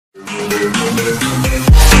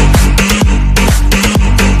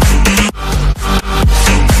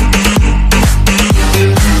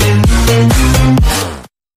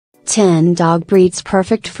Ten dog breeds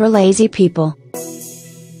perfect for lazy people.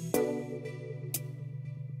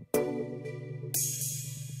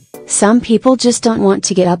 Some people just don't want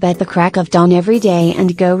to get up at the crack of dawn every day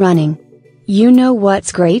and go running. You know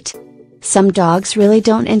what's great? Some dogs really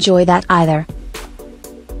don't enjoy that either.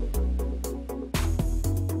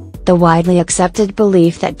 The widely accepted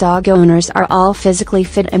belief that dog owners are all physically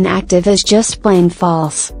fit and active is just plain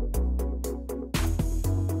false.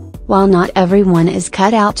 While not everyone is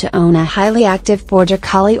cut out to own a highly active border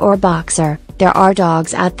collie or boxer, there are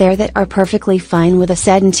dogs out there that are perfectly fine with a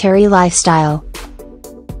sedentary lifestyle.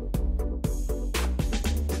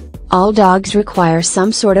 All dogs require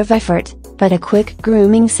some sort of effort, but a quick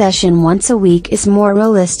grooming session once a week is more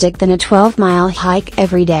realistic than a 12-mile hike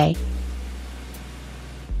every day.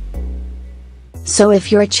 So if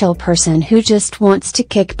you're a chill person who just wants to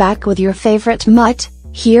kick back with your favorite mutt,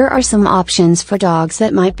 here are some options for dogs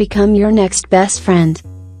that might become your next best friend.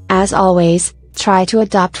 As always, try to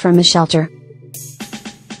adopt from a shelter.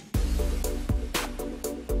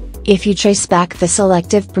 If you trace back the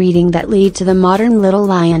selective breeding that lead to the modern little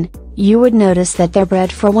lion, you would notice that they're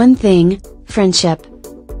bred for one thing: friendship.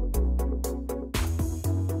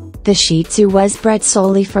 The Shih Tzu was bred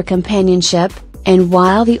solely for companionship, and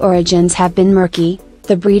while the origins have been murky,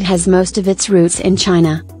 the breed has most of its roots in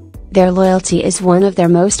China. Their loyalty is one of their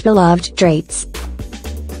most beloved traits.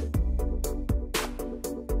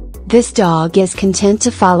 This dog is content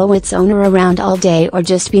to follow its owner around all day or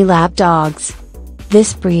just be lap dogs.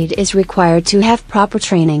 This breed is required to have proper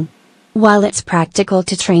training. While it's practical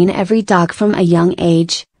to train every dog from a young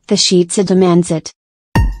age, the Shih Tzu demands it.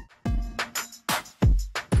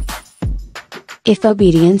 If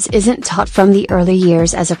obedience isn't taught from the early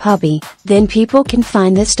years as a puppy, then people can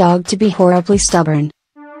find this dog to be horribly stubborn.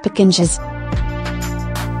 Pekingese.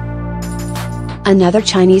 Another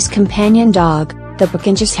Chinese companion dog, the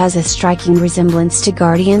Pekingese has a striking resemblance to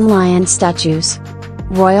guardian lion statues.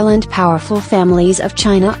 Royal and powerful families of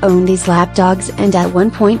China own these lapdogs, and at one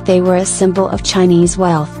point they were a symbol of Chinese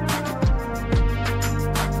wealth.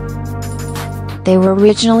 They were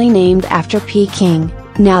originally named after Peking,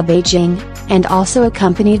 now Beijing, and also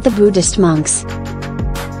accompanied the Buddhist monks.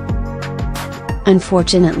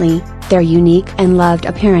 Unfortunately, their unique and loved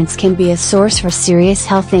appearance can be a source for serious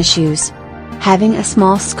health issues. Having a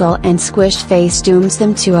small skull and squished face dooms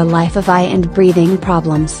them to a life of eye and breathing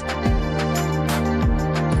problems.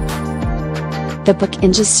 The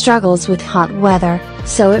Pekingese struggles with hot weather,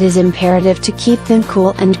 so it is imperative to keep them cool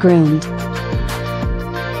and groomed.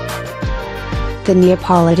 The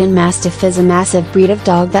Neapolitan Mastiff is a massive breed of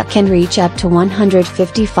dog that can reach up to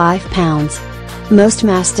 155 pounds. Most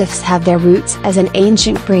Mastiffs have their roots as an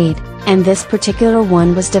ancient breed, and this particular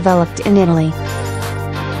one was developed in Italy.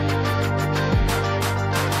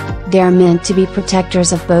 They are meant to be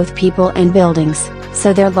protectors of both people and buildings,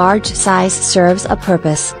 so their large size serves a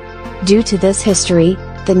purpose. Due to this history,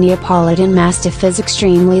 the Neapolitan Mastiff is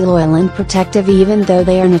extremely loyal and protective, even though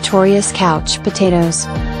they are notorious couch potatoes.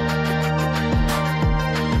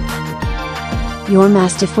 Your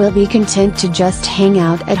Mastiff will be content to just hang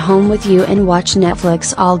out at home with you and watch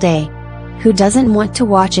Netflix all day. Who doesn't want to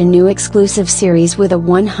watch a new exclusive series with a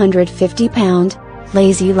 150-pound,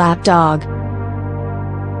 lazy lap dog?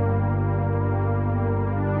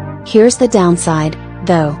 Here's the downside,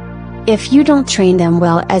 though. If you don't train them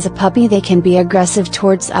well as a puppy, they can be aggressive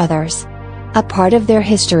towards others. A part of their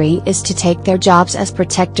history is to take their jobs as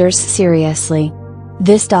protectors seriously.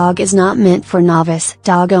 This dog is not meant for novice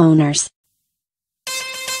dog owners.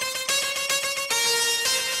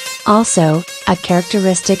 Also, a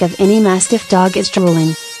characteristic of any Mastiff dog is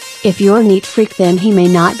drooling. If you're a neat freak, then he may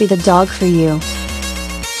not be the dog for you.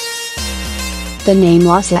 The name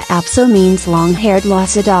Lhasa Apso means long-haired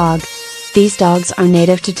Lhasa dog. These dogs are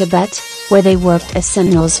native to Tibet, where they worked as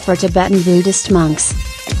sentinels for Tibetan Buddhist monks.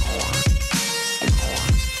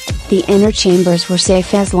 The inner chambers were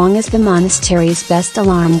safe as long as the monastery's best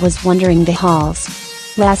alarm was wandering the halls.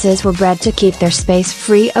 Lhasas were bred to keep their space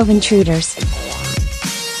free of intruders.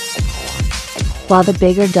 While the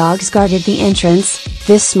bigger dogs guarded the entrance,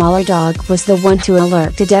 this smaller dog was the one who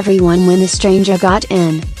alerted everyone when a stranger got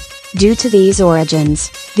in. Due to these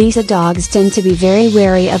origins, these dogs tend to be very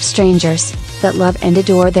wary of strangers, but love and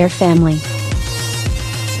adore their family.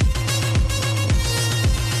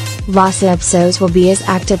 Lhasa Apsos will be as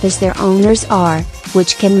active as their owners are,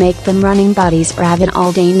 which can make them running buddies or avid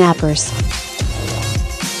all-day nappers.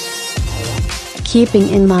 Keeping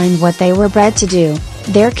in mind what they were bred to do,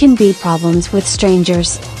 there can be problems with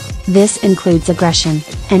strangers. This includes aggression,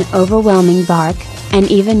 an overwhelming bark, and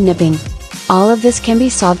even nipping. All of this can be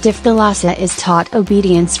solved if the Lhasa is taught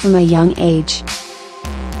obedience from a young age.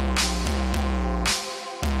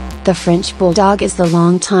 The French Bulldog is the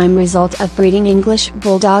long-time result of breeding English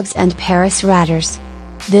Bulldogs and Paris Ratters.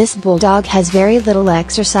 This Bulldog has very little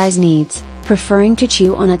exercise needs, preferring to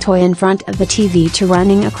chew on a toy in front of the TV to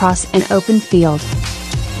running across an open field.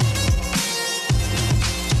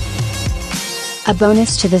 A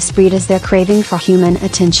bonus to this breed is their craving for human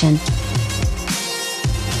attention.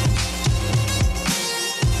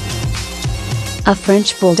 A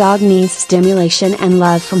French Bulldog needs stimulation and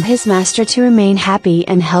love from his master to remain happy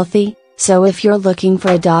and healthy, so if you're looking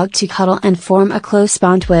for a dog to cuddle and form a close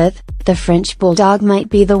bond with, the French Bulldog might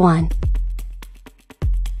be the one.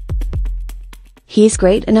 He's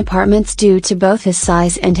great in apartments due to both his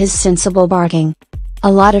size and his sensible barking.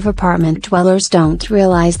 A lot of apartment dwellers don't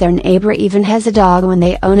realize their neighbor even has a dog when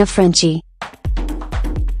they own a Frenchie.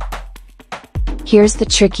 Here's the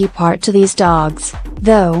tricky part to these dogs,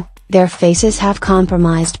 though: their faces have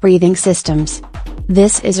compromised breathing systems.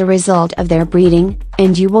 This is a result of their breeding,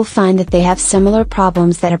 and you will find that they have similar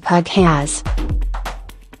problems that a pug has.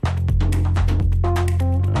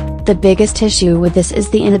 The biggest issue with this is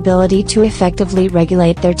the inability to effectively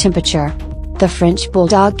regulate their temperature. The French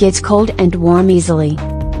Bulldog gets cold and warm easily.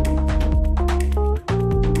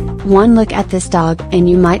 One look at this dog and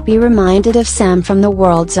you might be reminded of Sam from the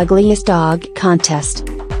World's Ugliest Dog contest.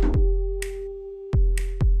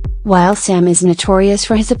 While Sam is notorious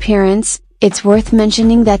for his appearance, it's worth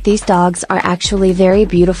mentioning that these dogs are actually very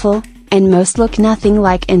beautiful, and most look nothing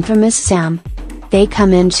like infamous Sam. They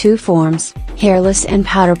come in two forms, hairless and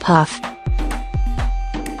powder puff.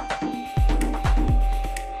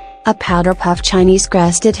 A powder puff Chinese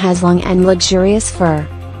crested has long and luxurious fur.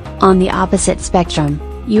 On the opposite spectrum,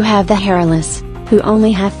 you have the hairless, who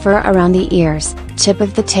only have fur around the ears, tip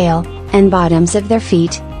of the tail, and bottoms of their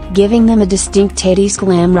feet, giving them a distinct 80s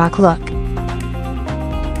glam rock look.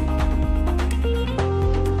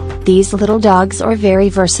 These little dogs are very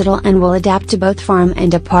versatile and will adapt to both farm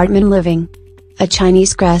and apartment living. A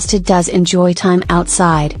Chinese crested does enjoy time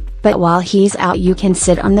outside, but while he's out you can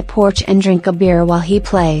sit on the porch and drink a beer while he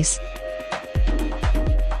plays.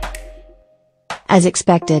 As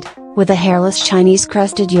expected, with a hairless Chinese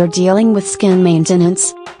crested you're dealing with skin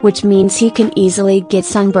maintenance, which means he can easily get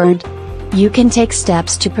sunburned. You can take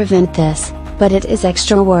steps to prevent this, but it is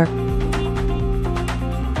extra work.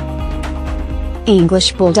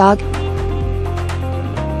 English Bulldog.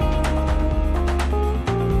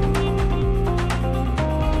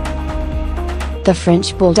 The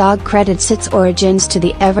French Bulldog credits its origins to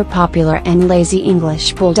the ever-popular and lazy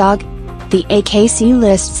English Bulldog. The AKC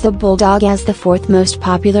lists the Bulldog as the fourth most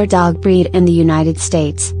popular dog breed in the United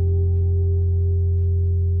States.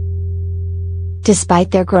 Despite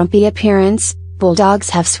their grumpy appearance, Bulldogs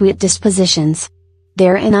have sweet dispositions.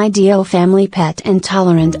 They're an ideal family pet and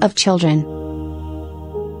tolerant of children.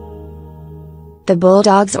 The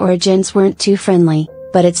Bulldog's origins weren't too friendly,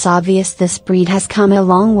 but it's obvious this breed has come a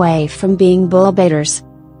long way from being bull baiters.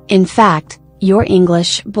 In fact, your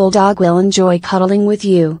English Bulldog will enjoy cuddling with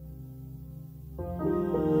you.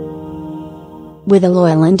 With a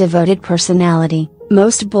loyal and devoted personality,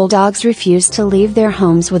 most Bulldogs refuse to leave their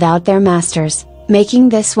homes without their masters, making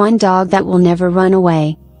this one dog that will never run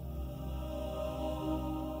away.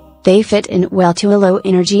 They fit in well to a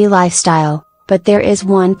low-energy lifestyle, but there is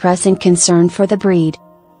one pressing concern for the breed.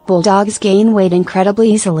 Bulldogs gain weight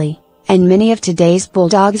incredibly easily, and many of today's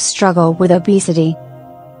Bulldogs struggle with obesity.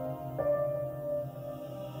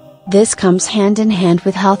 This comes hand in hand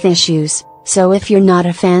with health issues, so if you're not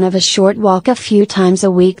a fan of a short walk a few times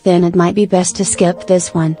a week, then it might be best to skip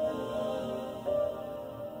this one.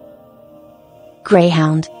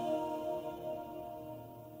 Greyhound.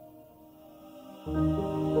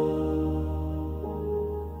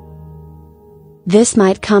 This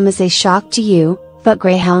might come as a shock to you, but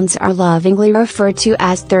greyhounds are lovingly referred to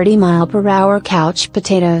as 30-mile-per-hour couch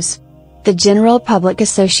potatoes. The general public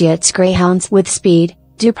associates greyhounds with speed,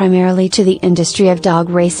 due primarily to the industry of dog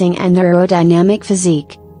racing and their aerodynamic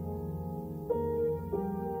physique.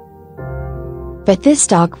 But this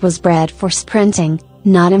dog was bred for sprinting,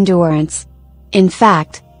 not endurance. In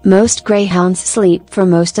fact, most greyhounds sleep for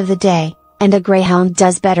most of the day, and a greyhound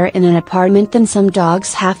does better in an apartment than some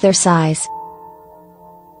dogs half their size.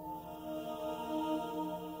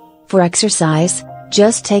 For exercise,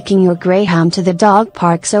 just taking your greyhound to the dog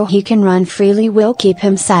park so he can run freely will keep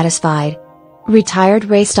him satisfied. Retired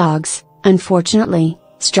race dogs, unfortunately,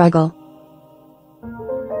 struggle.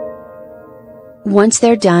 Once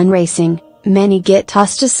they're done racing, many get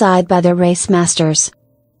tossed aside by their race masters.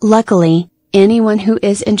 Luckily, anyone who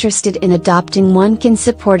is interested in adopting one can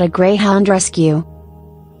support a Greyhound rescue.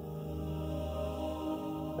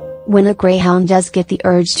 When a Greyhound does get the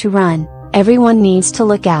urge to run, everyone needs to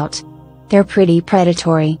look out. They're pretty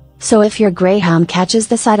predatory, so if your Greyhound catches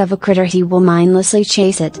the sight of a critter, he will mindlessly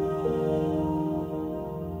chase it.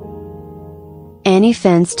 Any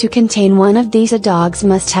fence to contain one of these dogs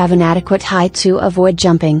must have an adequate height to avoid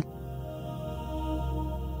jumping.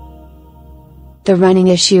 The running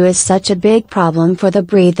issue is such a big problem for the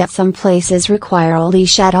breed that some places require a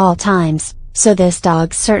leash at all times, so this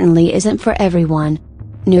dog certainly isn't for everyone.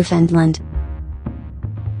 Newfoundland.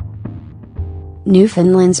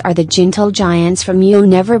 Newfoundlands are the gentle giants from You'll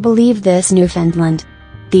Never Believe This, Newfoundland.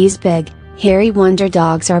 These big, hairy wonder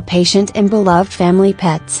dogs are patient and beloved family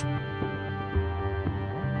pets.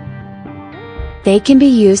 They can be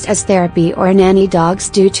used as therapy or nanny dogs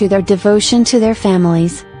due to their devotion to their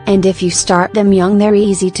families, and if you start them young, they're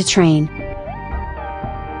easy to train.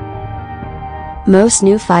 Most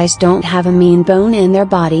Newfies don't have a mean bone in their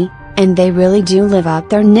body, and they really do live up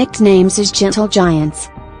their nicknames as gentle giants.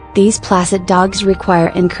 These placid dogs require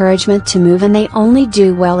encouragement to move, and they only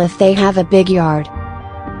do well if they have a big yard.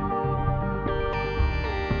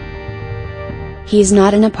 He's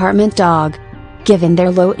not an apartment dog. Given their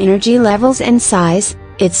low energy levels and size,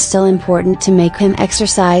 it's still important to make him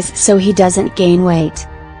exercise so he doesn't gain weight.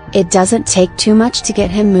 It doesn't take too much to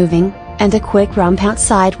get him moving, and a quick romp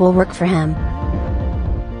outside will work for him.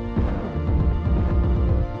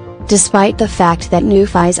 Despite the fact that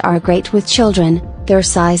Newfies are great with children, their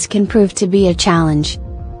size can prove to be a challenge.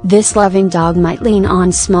 This loving dog might lean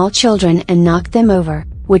on small children and knock them over,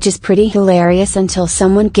 which is pretty hilarious until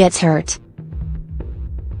someone gets hurt.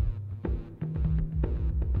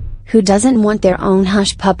 Who doesn't want their own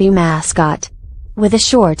hush puppy mascot? With a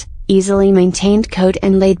short, easily maintained coat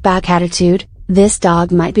and laid-back attitude, this dog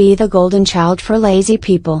might be the golden child for lazy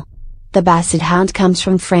people. The Basset Hound comes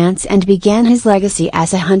from France and began his legacy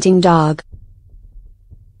as a hunting dog.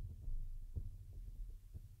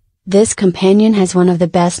 This companion has one of the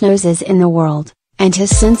best noses in the world, and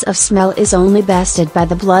his sense of smell is only bested by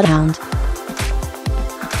the Bloodhound.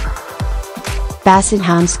 Basset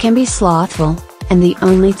Hounds can be slothful, and the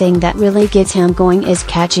only thing that really gets him going is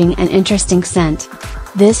catching an interesting scent.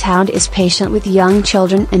 This hound is patient with young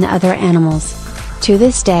children and other animals. To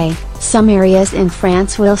this day, some areas in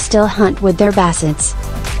France will still hunt with their Bassets.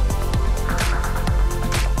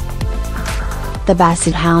 The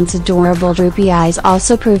Basset Hound's adorable droopy eyes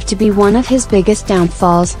also proved to be one of his biggest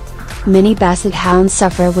downfalls. Many Basset Hounds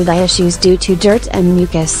suffer with eye issues due to dirt and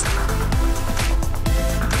mucus.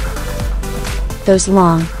 Those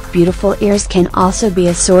long, beautiful ears can also be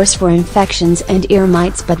a source for infections and ear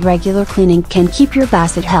mites, but regular cleaning can keep your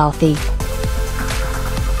Basset healthy.